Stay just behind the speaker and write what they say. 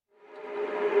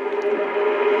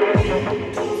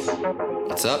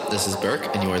What's up? This is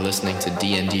Burke, and you are listening to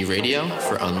DND Radio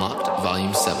for Unlocked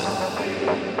Volume 7.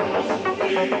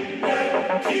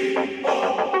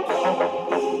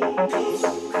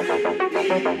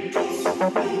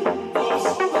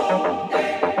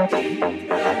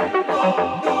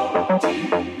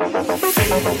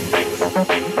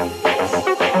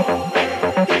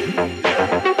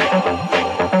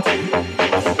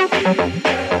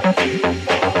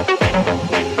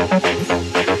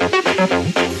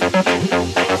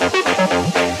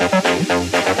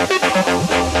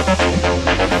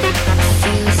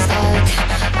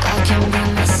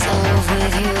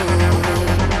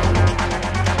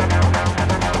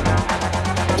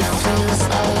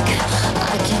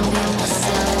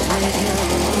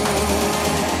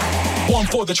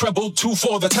 For the treble, 2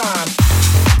 for the time.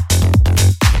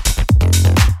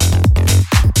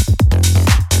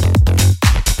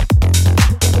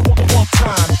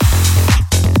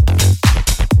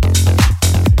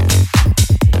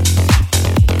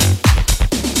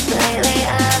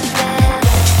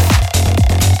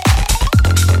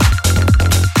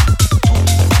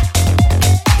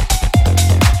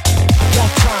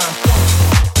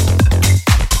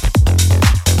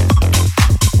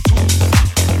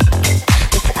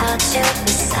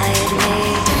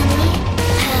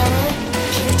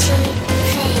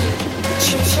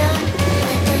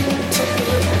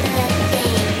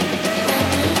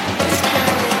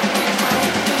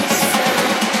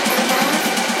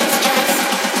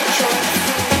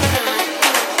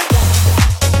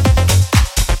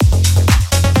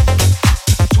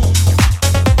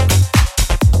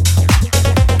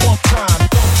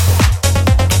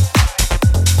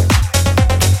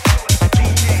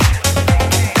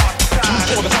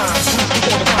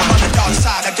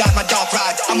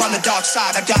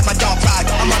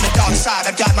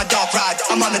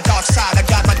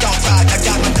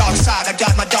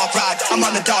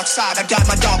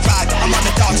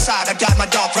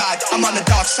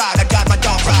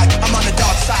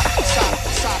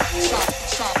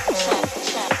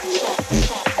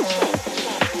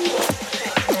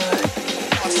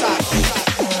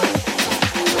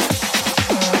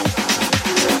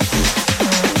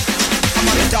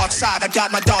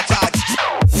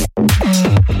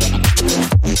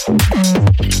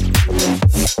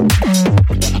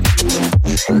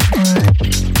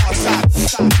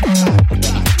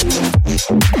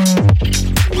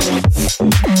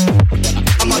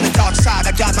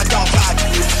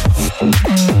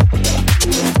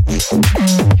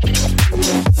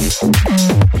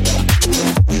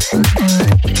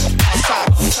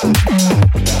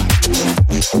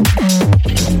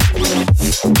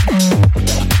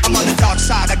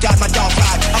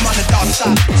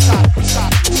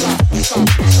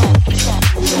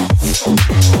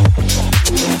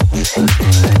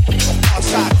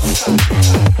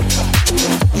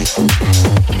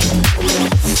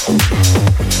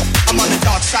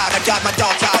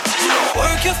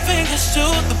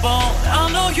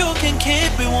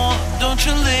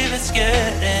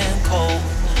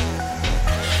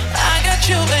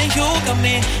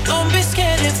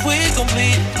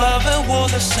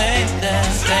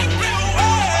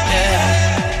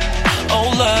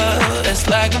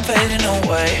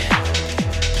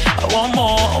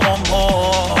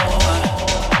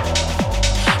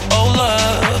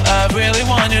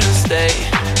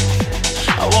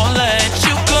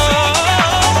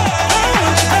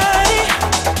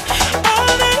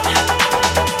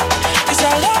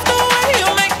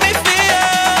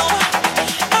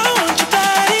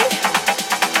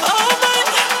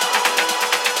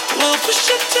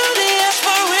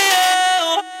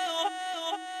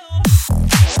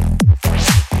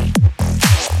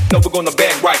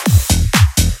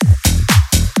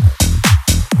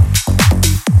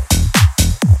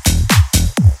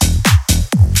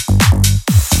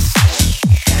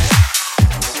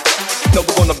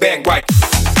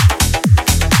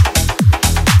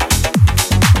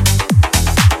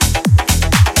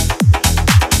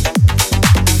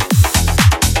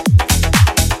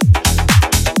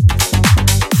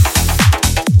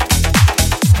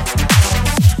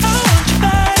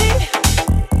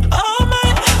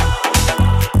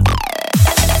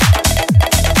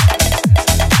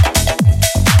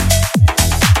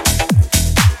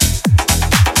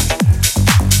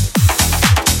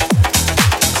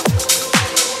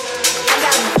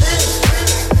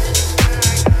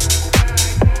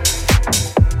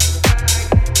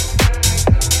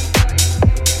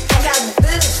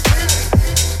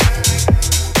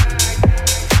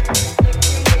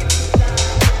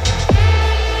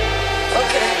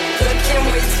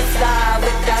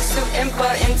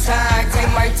 intact.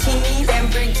 Take martini,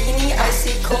 Lamborghini,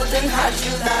 icy cold and hot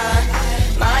July.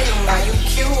 My, you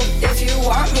cute. If you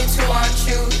want me to want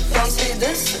you, don't say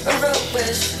this a real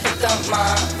wish. Don't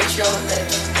mind with your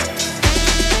lips.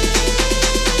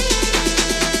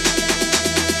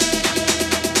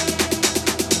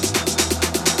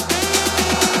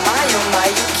 My,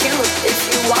 you cute. If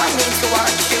you want me to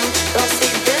want you, don't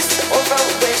say this or a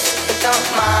wish. Don't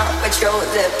mind with your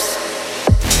lips.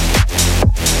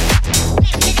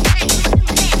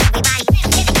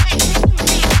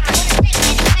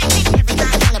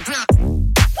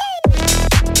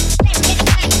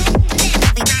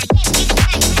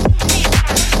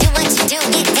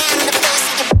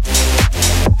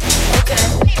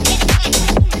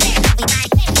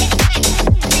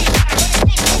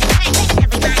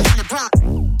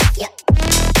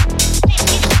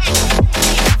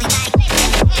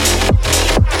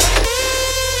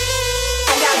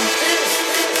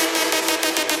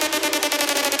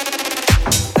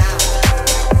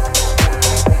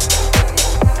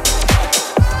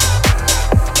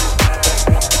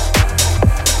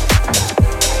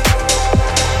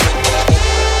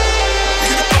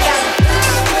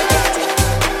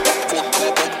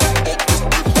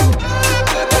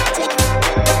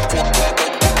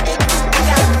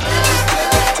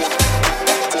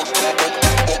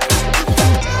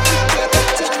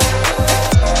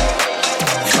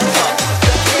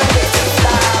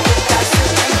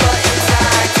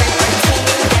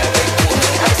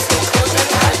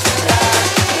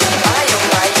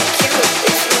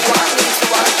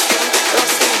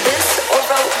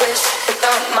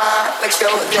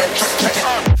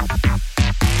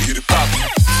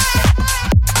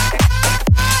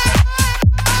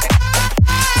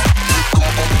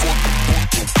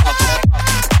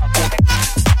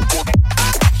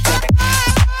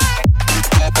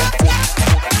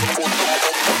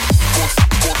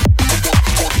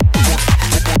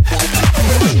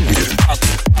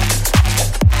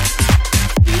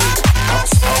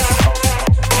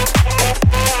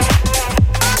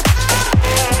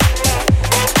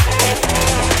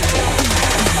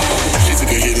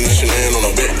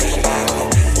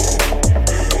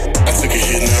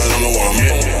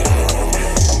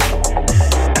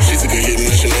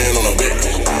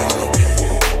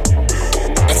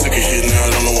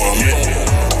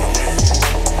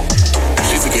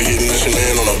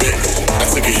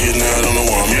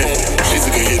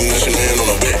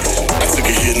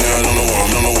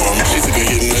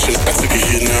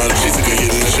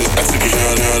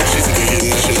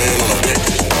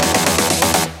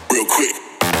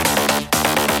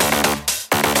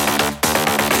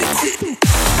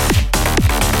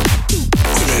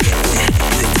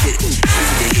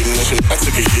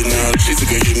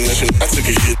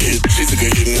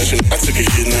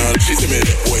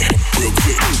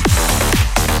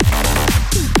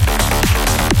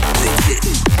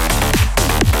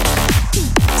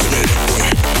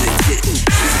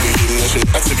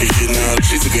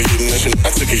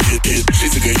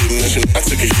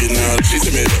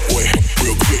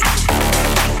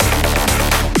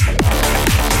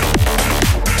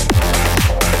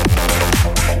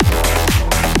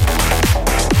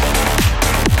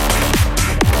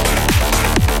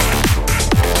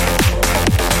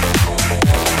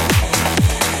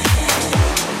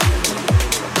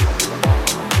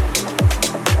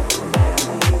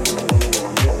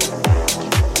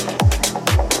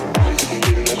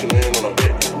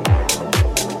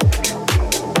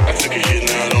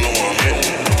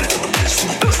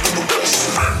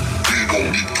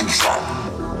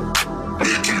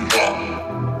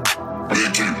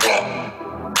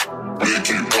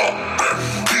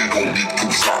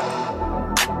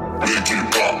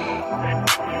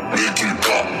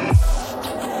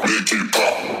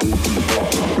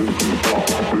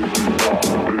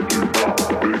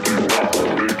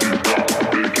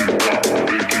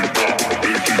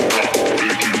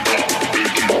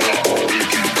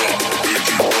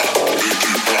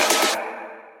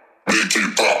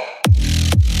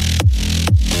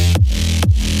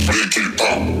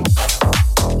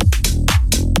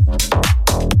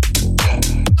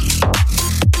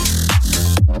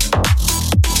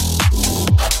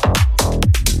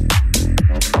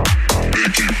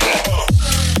 Keep up.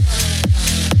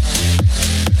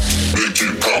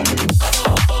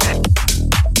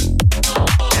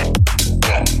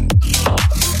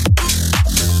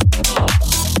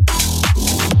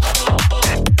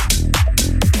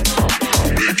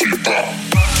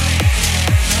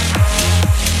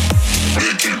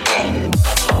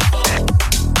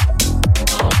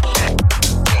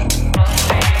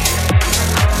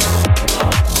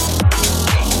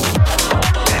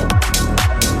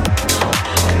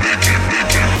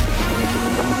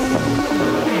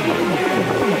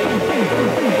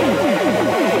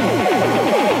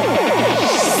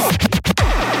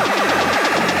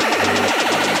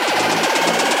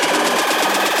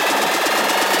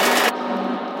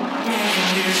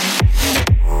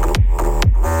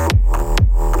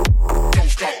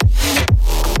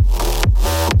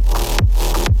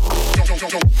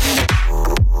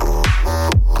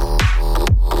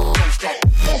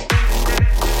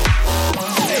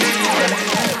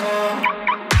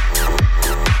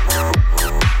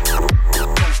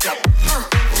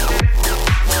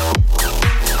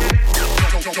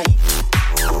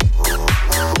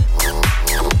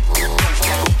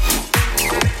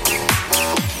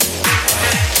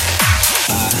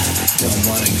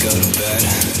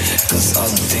 Cause all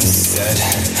the things you said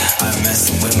are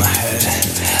messing with my head.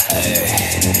 Hey,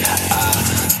 I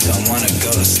don't wanna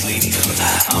go to sleep.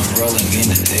 I'm rolling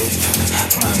in the deep.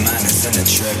 My mind is in a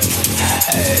trip.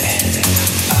 Hey,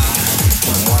 I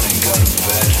don't wanna go to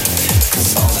bed.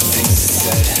 Cause all the things you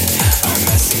said are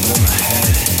messing with my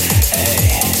head.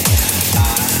 Hey,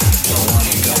 I don't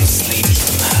wanna go to sleep.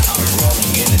 I'm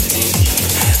rolling in the deep.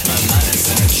 My mind is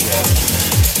in a trip.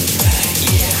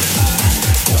 Yeah, I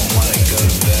don't wanna go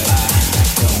to bed. I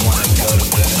don't wanna go to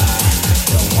bed. I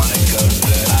don't wanna go to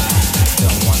bed. I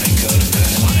don't wanna go to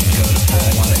bed. Wanna go to bed.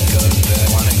 Wanna go to bed.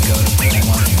 Wanna go to bed.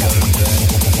 Wanna go to bed.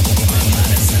 My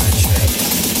mind is in a trip.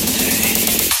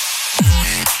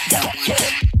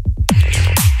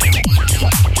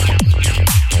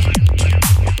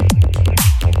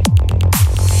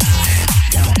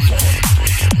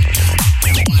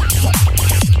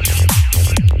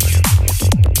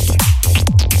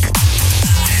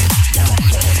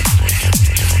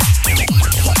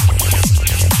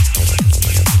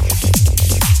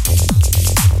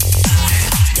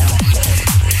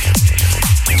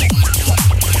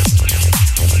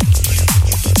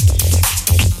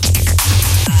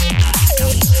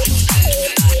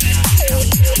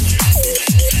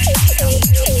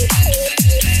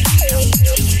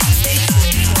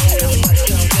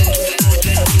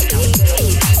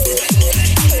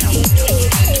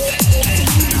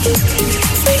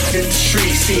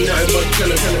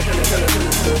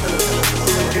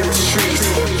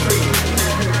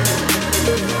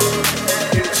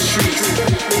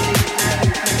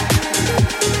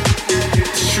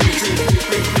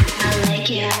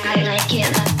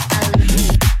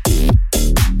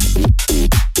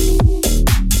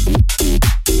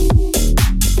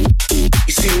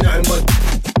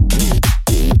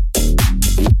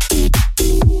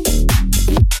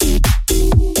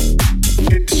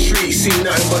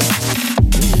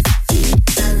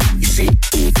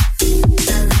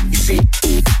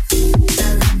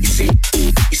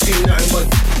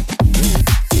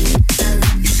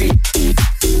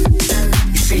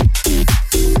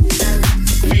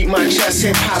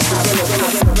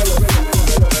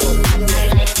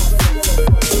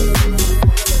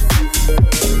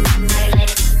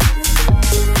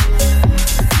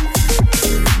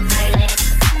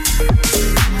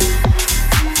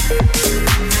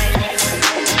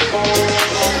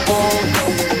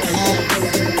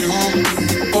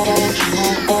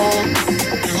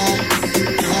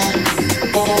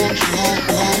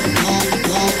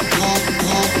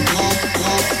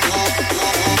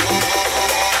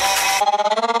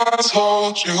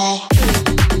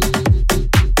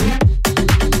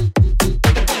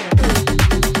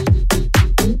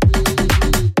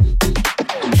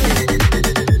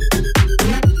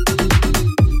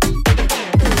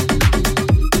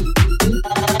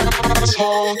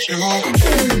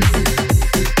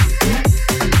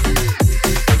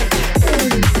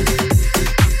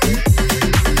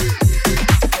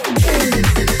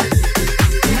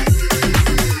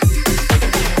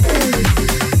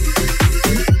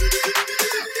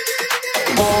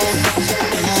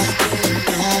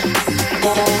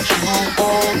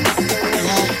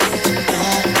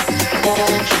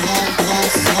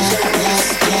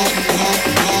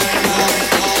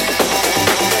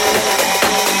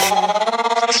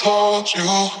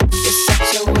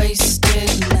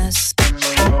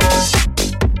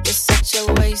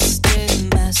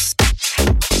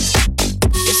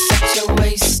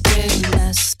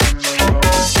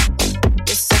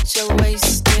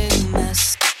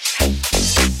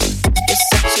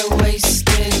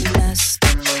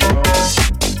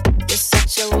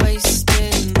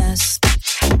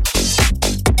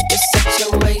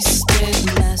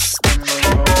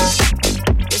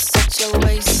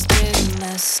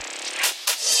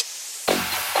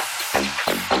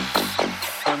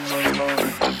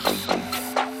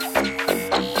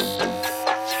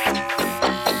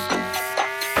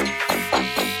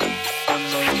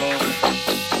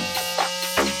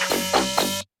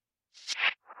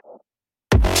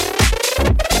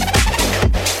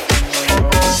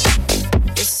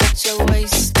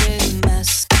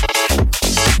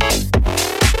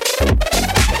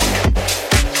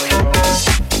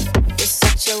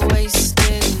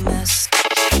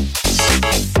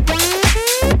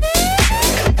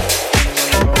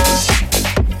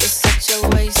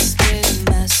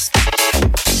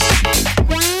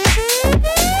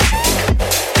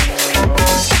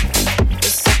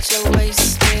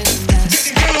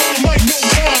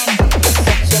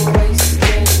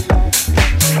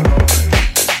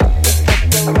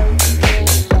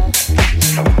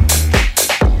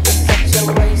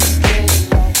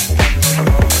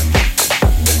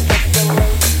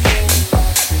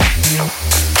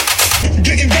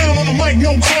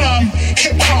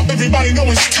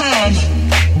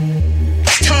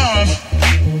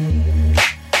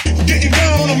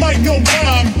 mic, no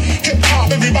time. Hip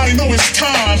hop, everybody know it's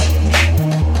time.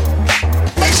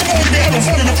 Make some noise if you're having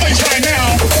fun in the place right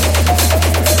now.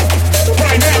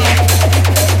 Right now.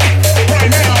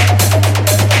 Right now.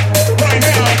 Right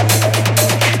now.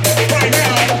 Right now. Right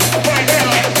now. Right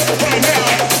now.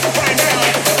 Right now.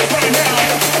 Right now.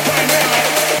 Right now.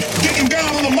 Getting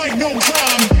down on the mic, no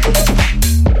time.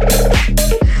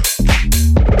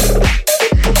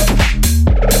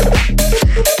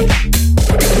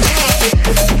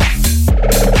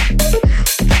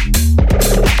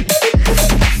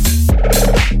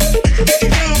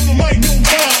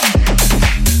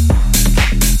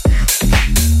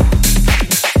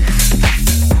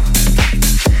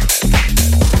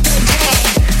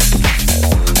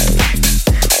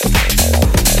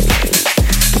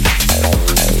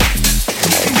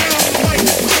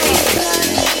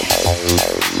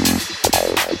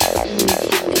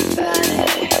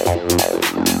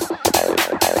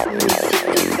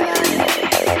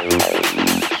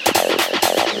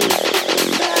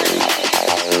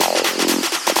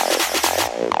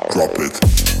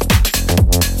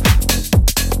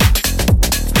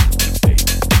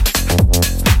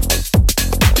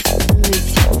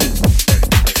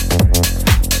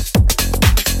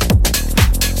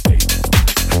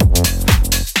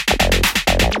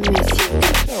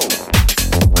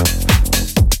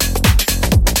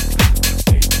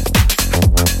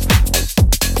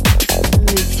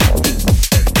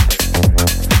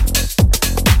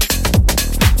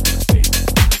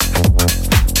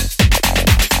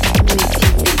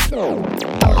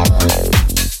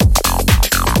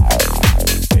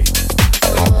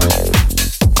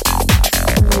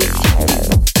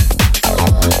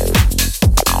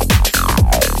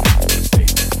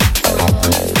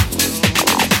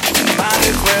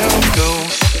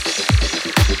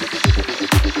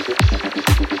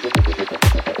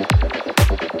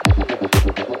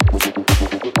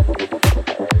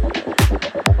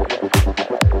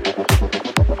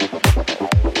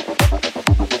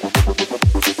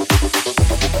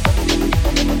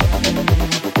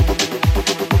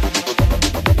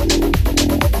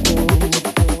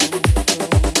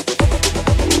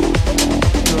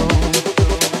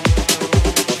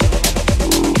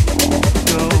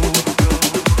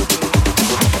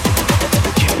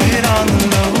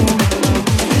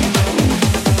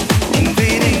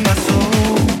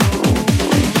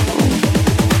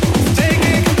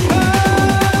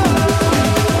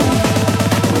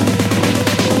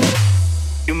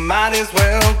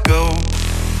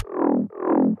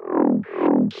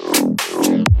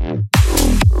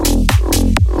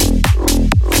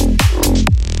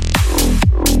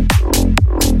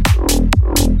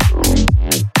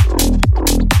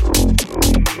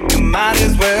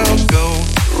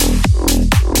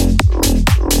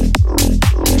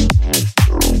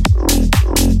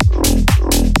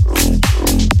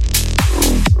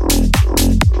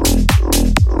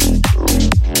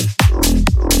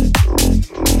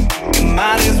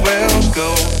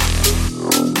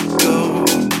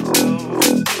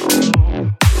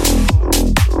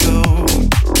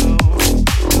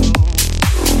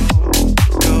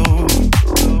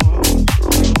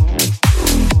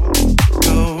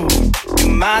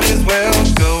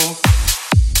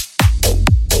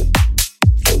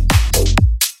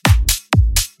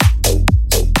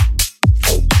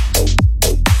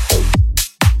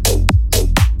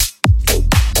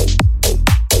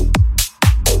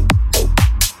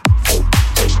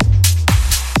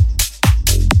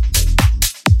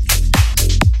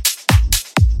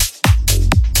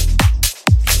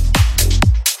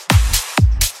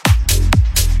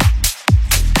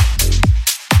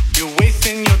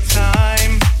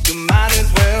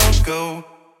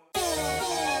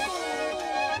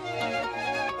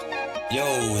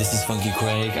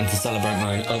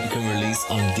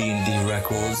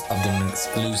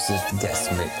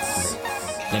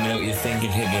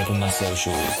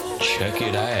 Check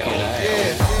it out.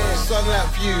 Yeah, sunlight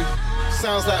view,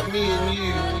 sounds like me and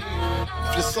you.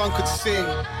 If the sun could sing,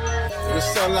 it would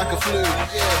sound like a flute.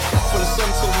 Yeah, from the sun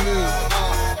till moon,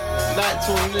 night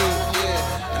till noon.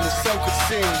 Yeah, and the sun could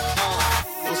sing,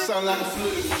 it would sound like a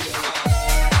flute.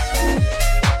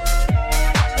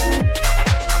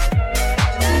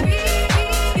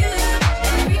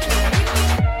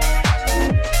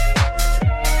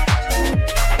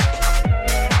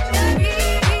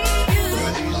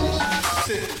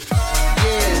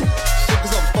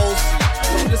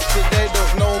 They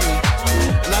don't know me,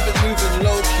 and I've been moving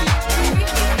low-key.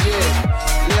 Yeah,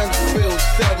 lay on the field,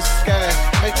 stare at the sky,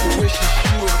 making wishes,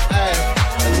 you and I,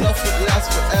 and nothing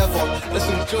lasts forever. Let's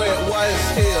enjoy it while it's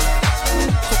here.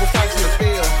 Couple facts in the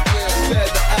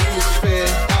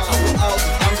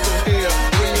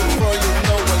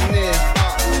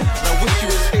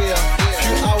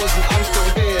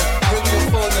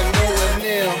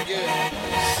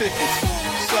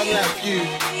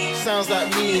sounds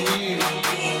like me and you.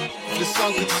 If the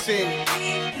sun could sing,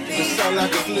 it would sound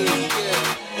like a flute. Yeah,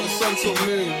 from the sun till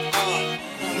moon,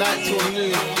 night till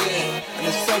noon. Yeah, and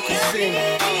the sun could sing,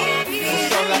 it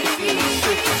would sound like a flute.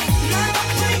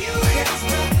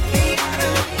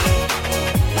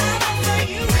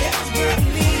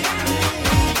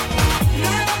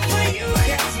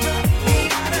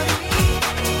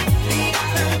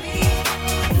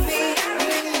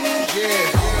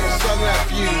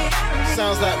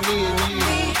 Sounds like me and you.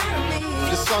 If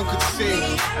the sun could sing,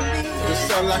 it would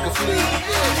sound like a flute.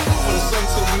 Yeah, from the sun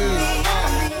till moon,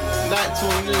 night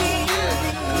till noon. Yeah,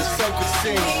 and the sun could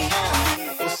sing,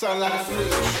 it would sound like a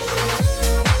flute.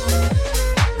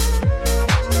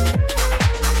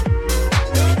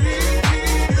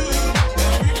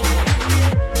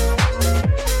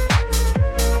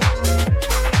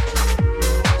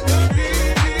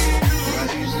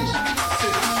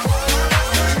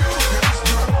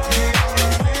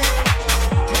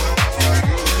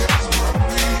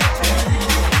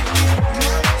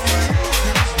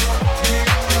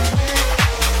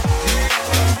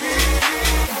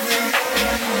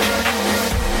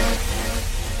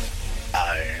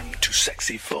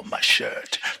 For my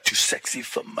shirt, too sexy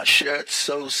for my shirt,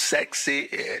 so sexy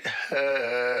it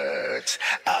hurts.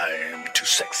 I'm too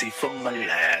sexy for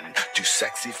Milan, too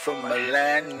sexy for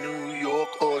Milan, New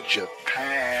York or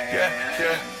Japan.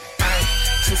 Yeah. I'm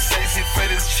too sexy for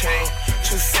this chain,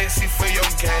 too sexy for your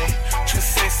game, too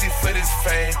sexy for this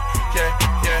fame.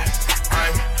 Yeah.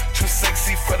 I'm too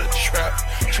sexy for the trap,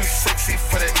 too sexy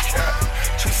for that cap,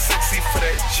 too sexy for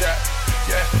that jack.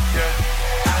 Yeah.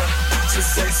 Too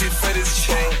sexy for this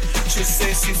chain, too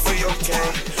sexy for your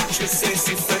game, too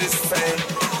sexy for this fame.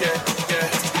 Yeah.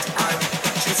 I'm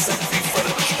too sexy for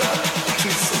the trap,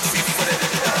 too sexy for that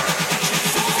jack, too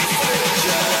sexy for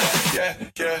that jack.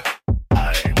 Yeah.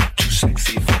 I'm too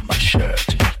sexy for my shirt,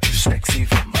 too sexy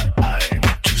for my. I'm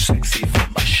too sexy for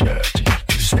my shirt,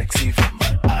 too sexy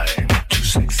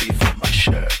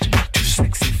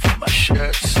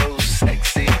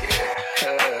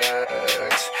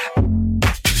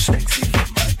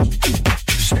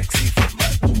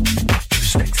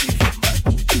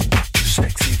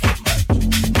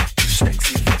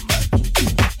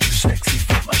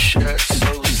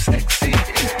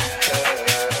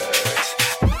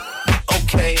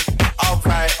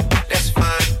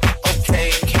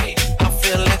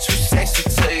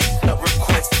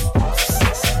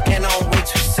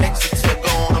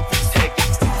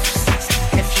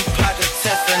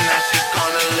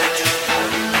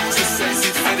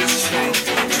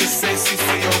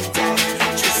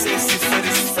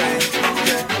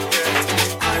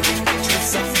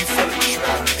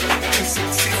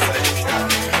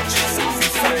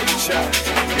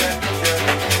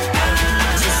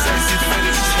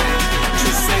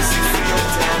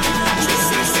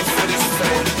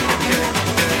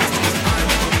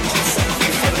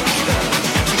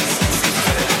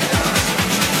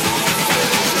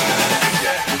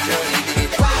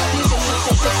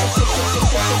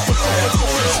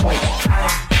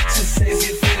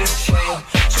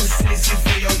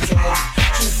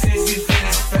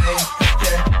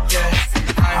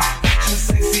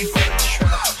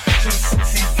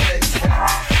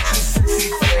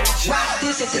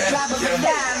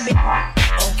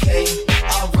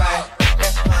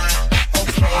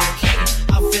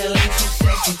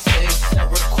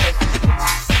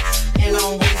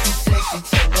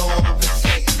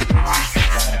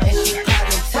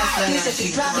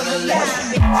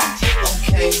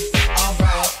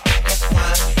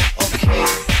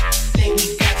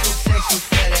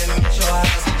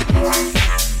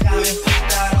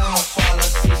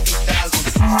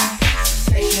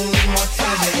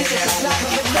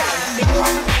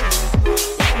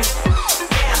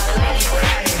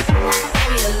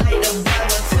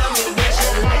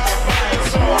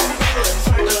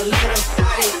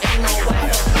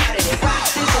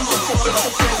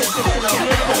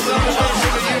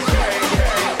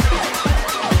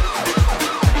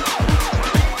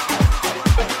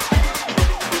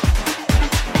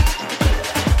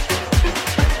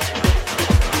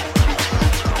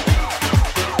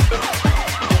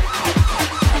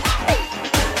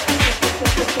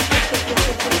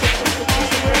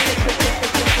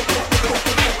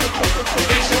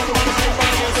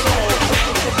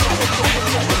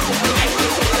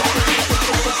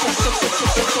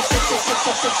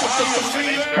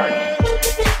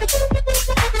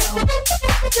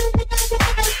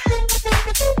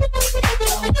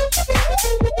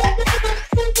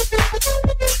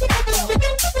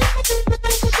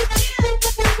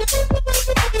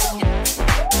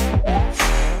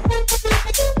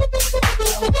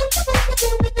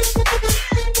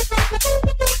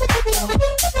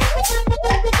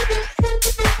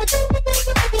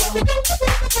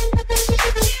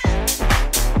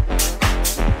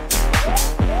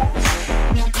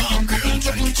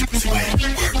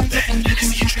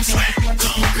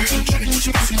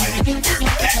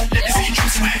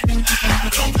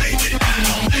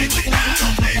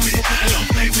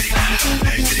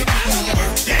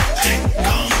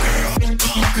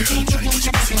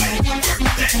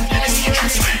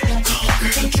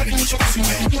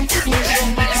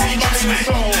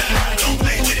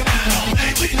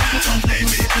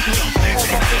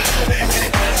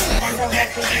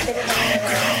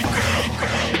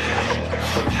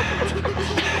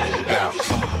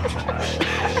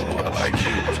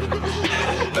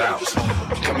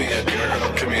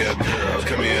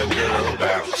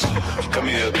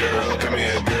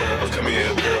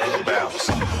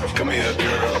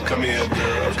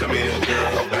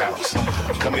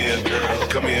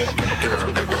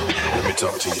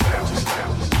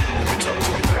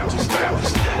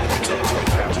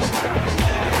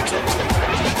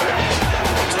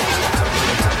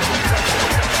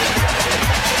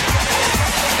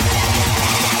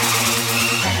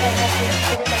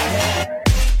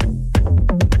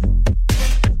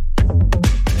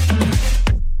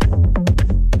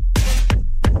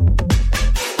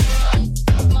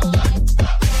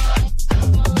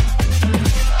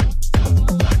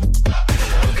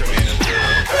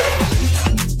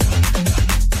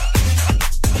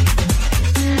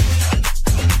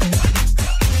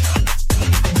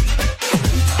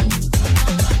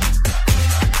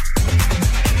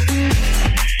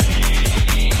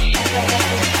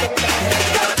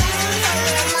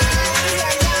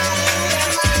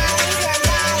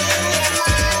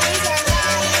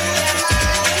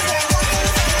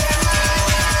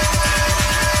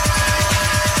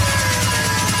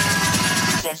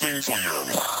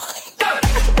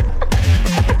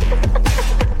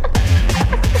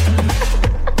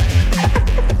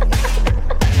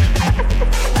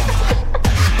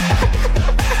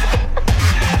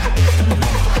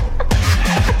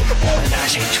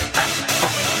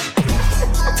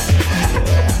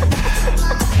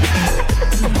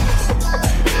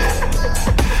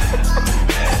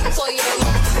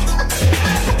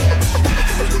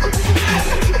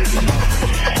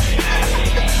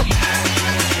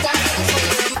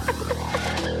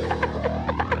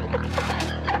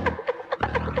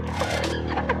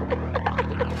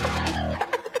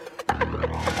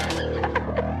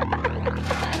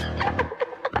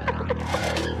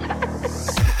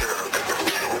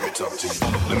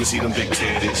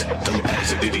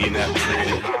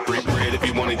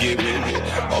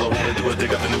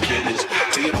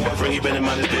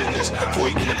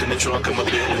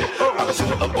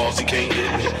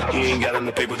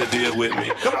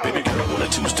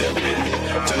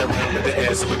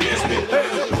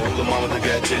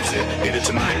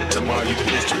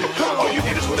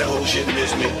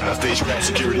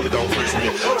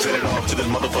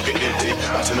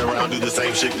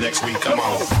Next week, come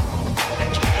on.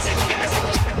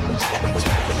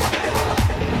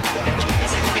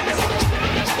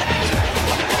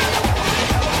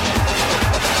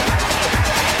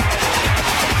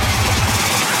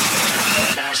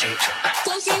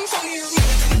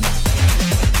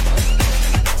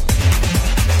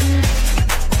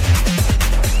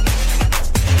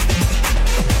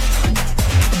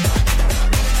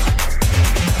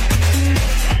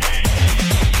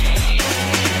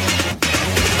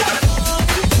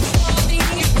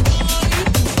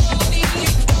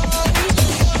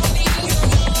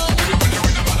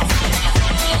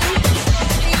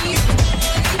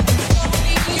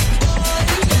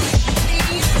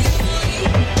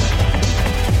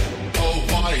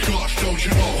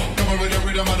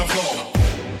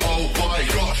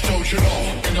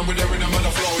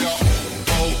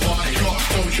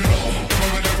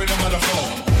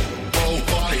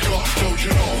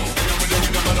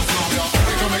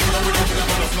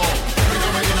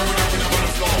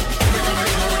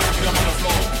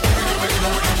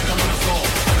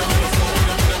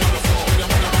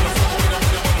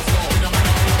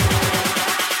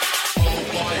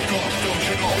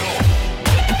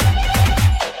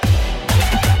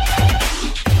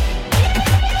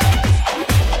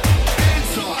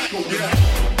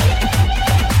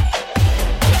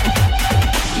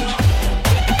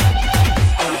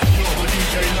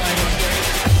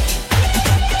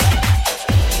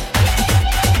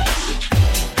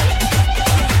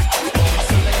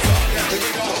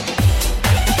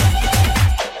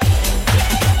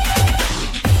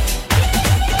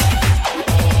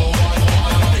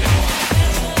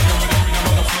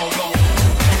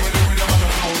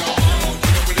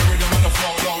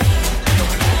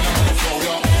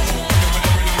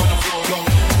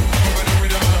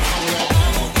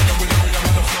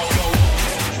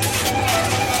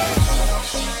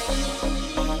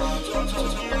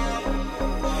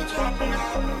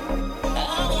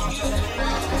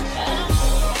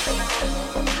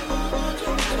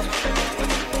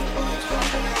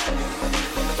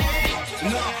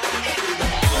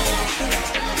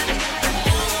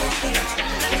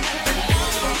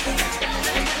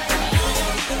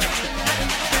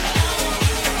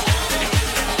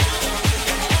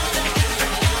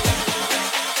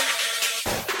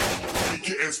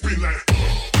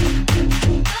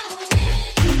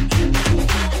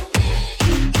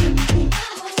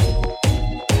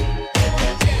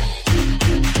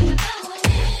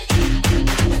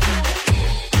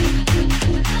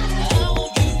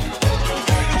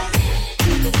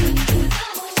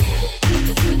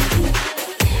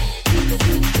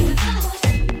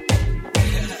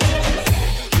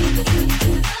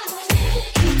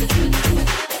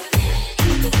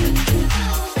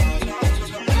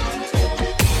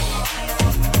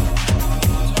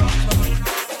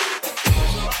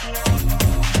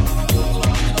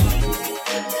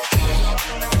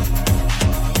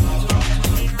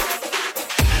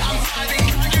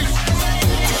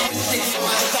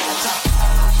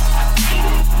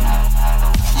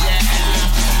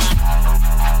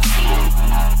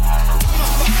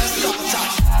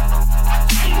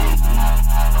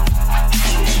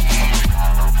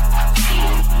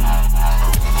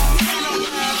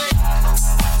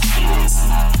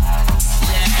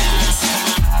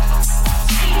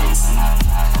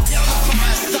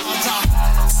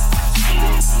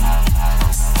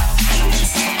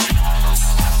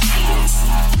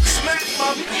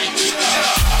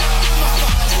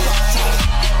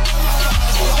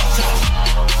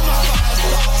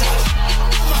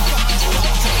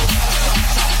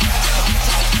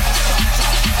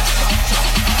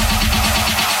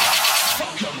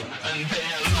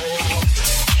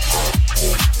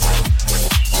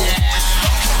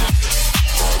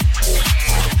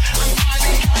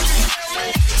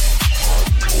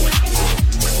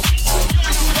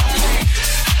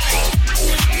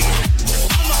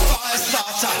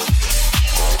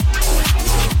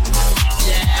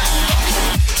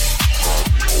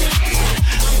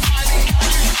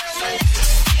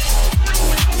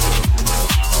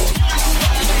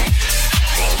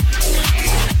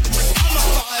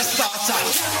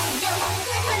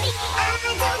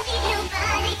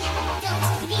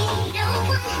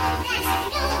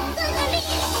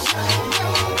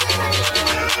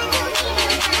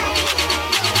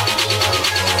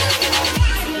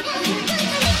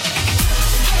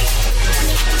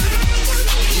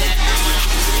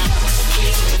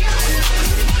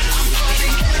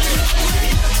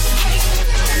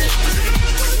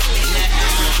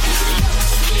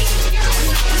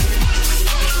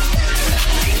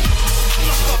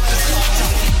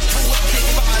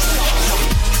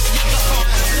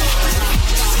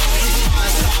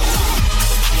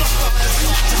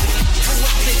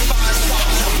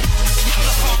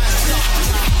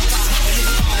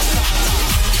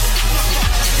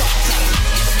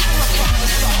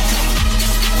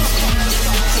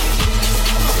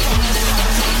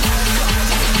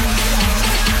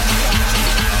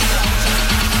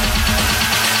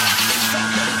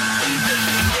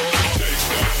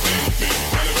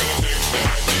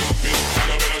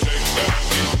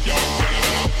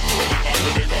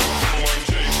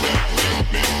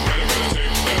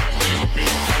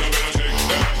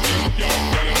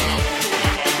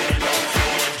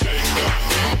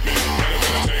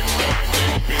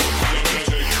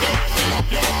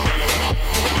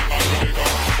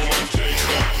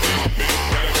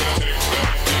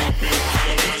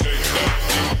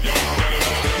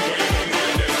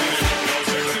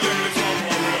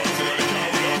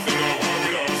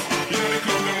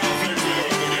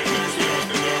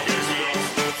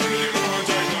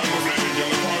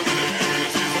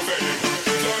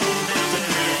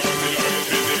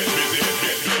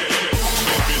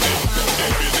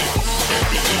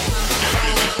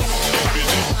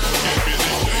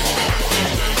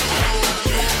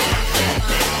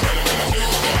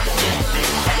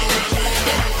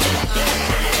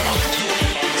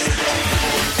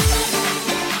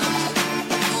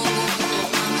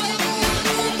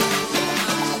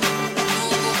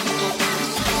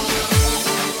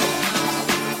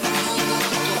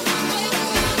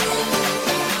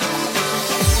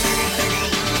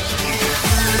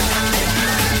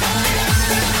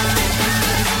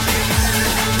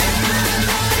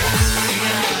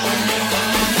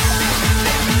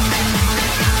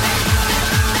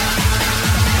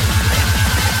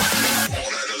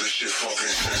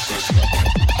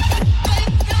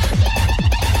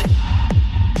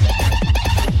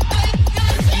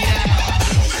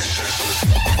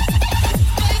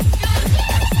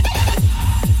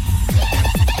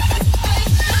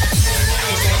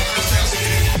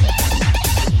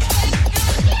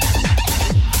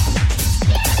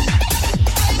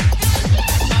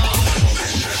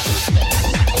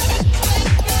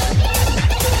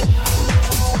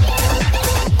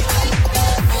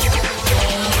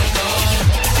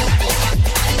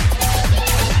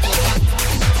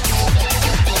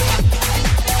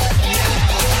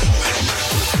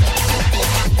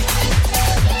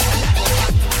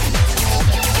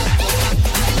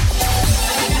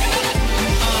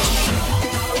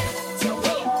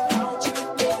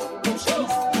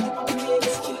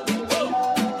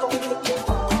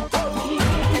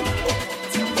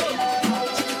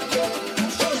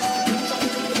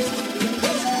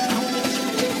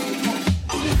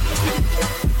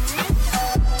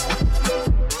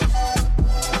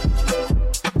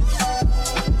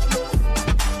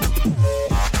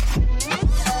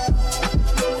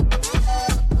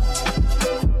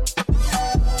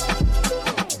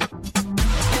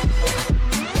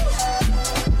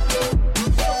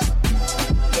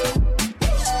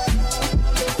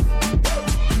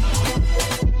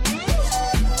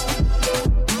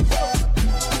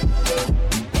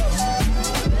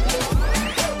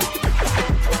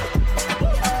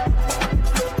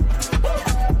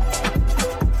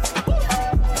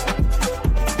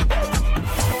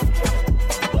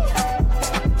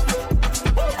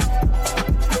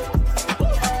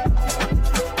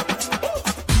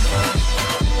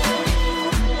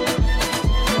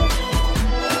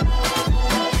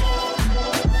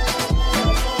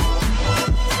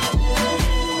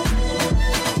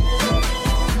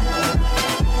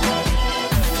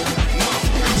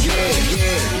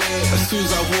 soon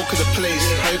as I walk in the place,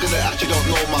 how you gonna act, you don't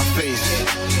know my face?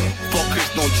 Fuckers,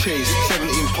 no chase,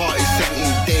 17 parties,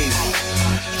 17 days.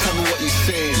 Tell me what you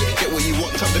saying, get what you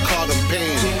want, tap the card and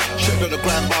paying. Shut down the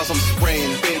grand bars I'm spraying.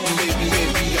 Baby, baby,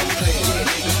 baby, I'm playing.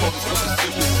 Niggas fuckers gonna be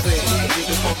super insane.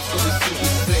 Niggas fuckers gonna be super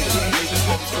insane. Niggas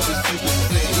fuckers gonna be super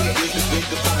insane. Niggas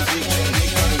fuckers gonna be super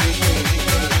insane.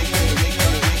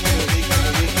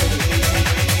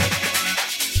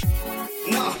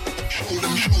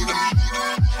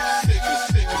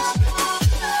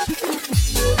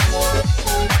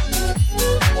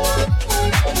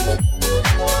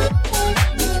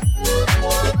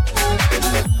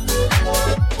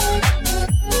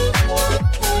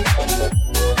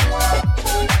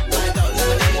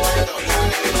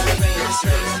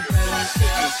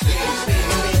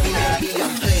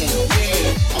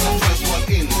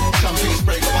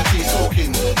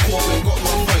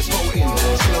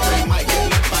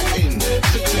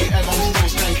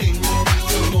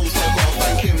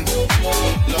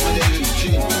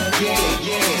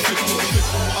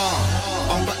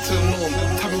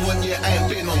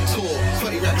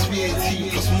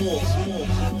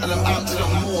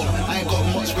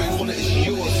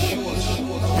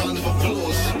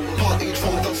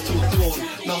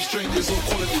 Strangers all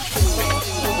calling me